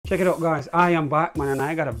Check it out, guys. I am back, man, and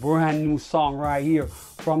I got a brand new song right here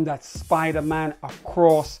from that Spider-Man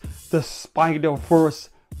Across the Spider-Verse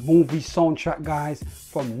movie soundtrack, guys,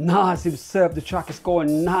 from Nas himself. The track is called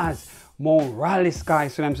Nas Morales,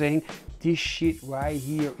 guys. So I'm saying this shit right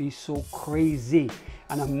here is so crazy.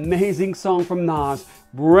 An amazing song from Nas,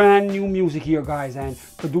 brand new music here, guys, and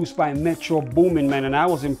produced by Metro Boomin, man. And I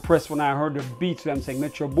was impressed when I heard the beats. So I'm saying,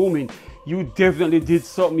 Metro Boomin, you definitely did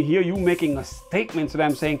something here. You making a statement. So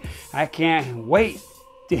I'm saying, I can't wait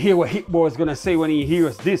to hear what Hit Boy is gonna say when he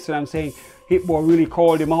hears this. So I'm saying, Hit Boy really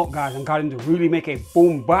called him out, guys, and got him to really make a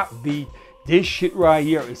boom bap beat. This shit right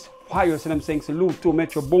here is fire. So I'm saying, salute to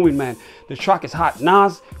Metro Boomin, man. The track is hot.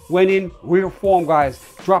 Nas went in real form, guys,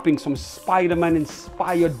 dropping some Spider-Man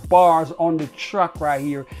inspired bars on the track right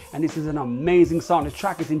here, and this is an amazing song. The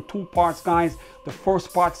track is in two parts, guys. The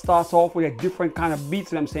first part starts off with a different kind of beat,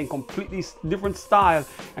 so I'm saying completely different style,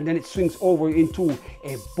 and then it swings over into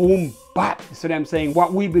a boom bap. So I'm saying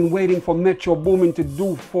what we've been waiting for Metro Boomin to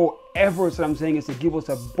do forever, so I'm saying, is to give us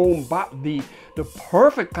a boom bap beat, the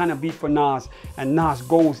perfect kind of beat for Nas. And Nas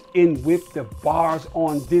goes in with the bars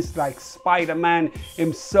on this like Spider-Man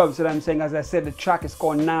himself. So I'm saying, as I said, the track is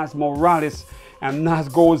called Nas Morales, and Nas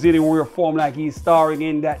goes in real form like he's starring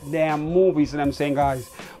in that damn movie. So I'm saying, guys,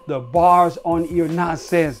 the bars on here, Nas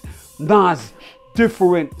says, Nas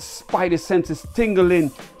different, spider senses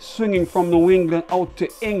tingling, swinging from New England out to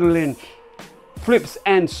England, flips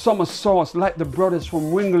and somersaults like the brothers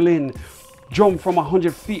from Ringling, jump from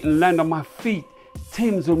 100 feet and land on my feet.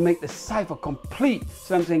 Tim's will make the cipher complete.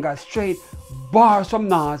 So I'm saying, guys, straight bars from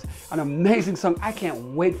Nas, an amazing song. I can't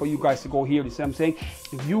wait for you guys to go hear this. I'm saying,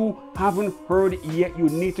 if you haven't heard it yet, you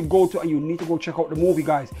need to go to, and you need to go check out the movie,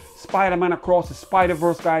 guys. Spider-Man Across the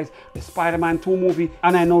Spider-Verse, guys, the Spider-Man 2 movie.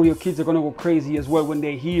 And I know your kids are gonna go crazy as well when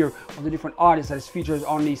they hear of the different artists that is featured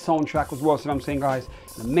on the soundtrack as well. So I'm saying, guys,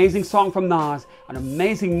 an amazing song from Nas, an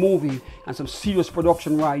amazing movie, and some serious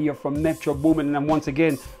production right here from Metro Boomin. And once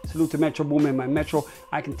again, salute to Metro Boomin, my Metro.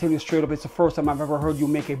 I can tell you straight up, it's the first time I've ever heard you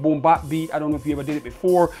make a boom bap beat. I don't know if you ever did it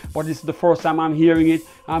before, but this is the first time I'm hearing it.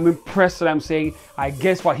 I'm impressed. That I'm saying, I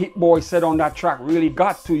guess what Hit Boy said on that track really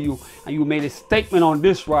got to you, and you made a statement on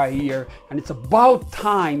this right here, and it's about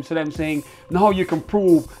time. So that I'm saying, now you can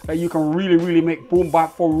prove that you can really make boom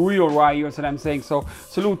bap for real right here. So that I'm saying, so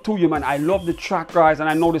salute to you, man. I love the track, guys, and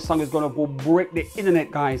I know this song is gonna go break the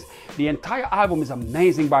internet, guys. The entire album is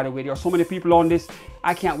amazing, by the way. There are so many people on this.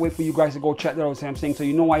 I can't wait for you guys to go check that out. So I'm saying, so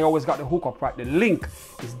you know, I always got the hookup, right? The link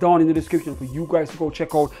is down in the description for you guys to go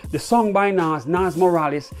check out the song by Nas, Nas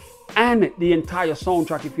Morales, and the entire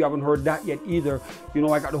soundtrack. If you haven't heard that yet either, you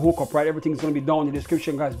know, I got the hookup, right? Everything's gonna be down in the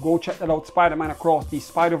description, guys. Go check that out. Spider-Man Across the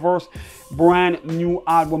Spider-Verse, brand new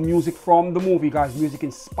album, music from the movie, guys. Music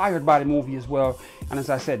inspired by the movie as well. And as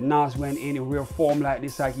I said, Nas went in real form like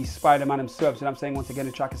this, like he's Spider-Man himself. So I'm saying, once again,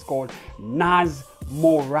 the track is called Nas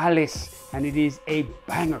Morales, and it is a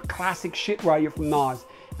banger, classic shit right here from Nas.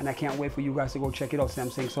 And I can't wait for you guys to go check it out. So I'm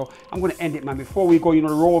saying, so I'm going to end it, man. Before we go, you know,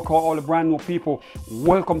 the roll call, all the brand new people,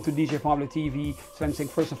 welcome to DJPABLOTV. So I'm saying,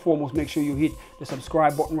 first and foremost, make sure you hit the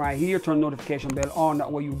subscribe button right here, turn notification bell on,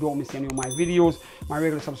 that way you don't miss any of my videos. My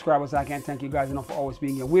regular subscribers, I can't thank you guys enough for always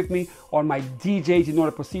being here with me. All my DJs, you know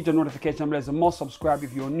the procedure, notification bell is a must. Subscribe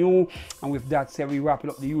if you're new. And with that said, we wrap it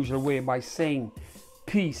up the usual way by saying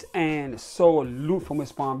peace and salute from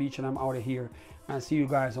West Palm Beach, and I'm out of here. And I'll see you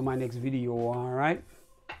guys on my next video. All right,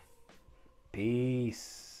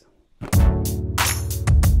 peace.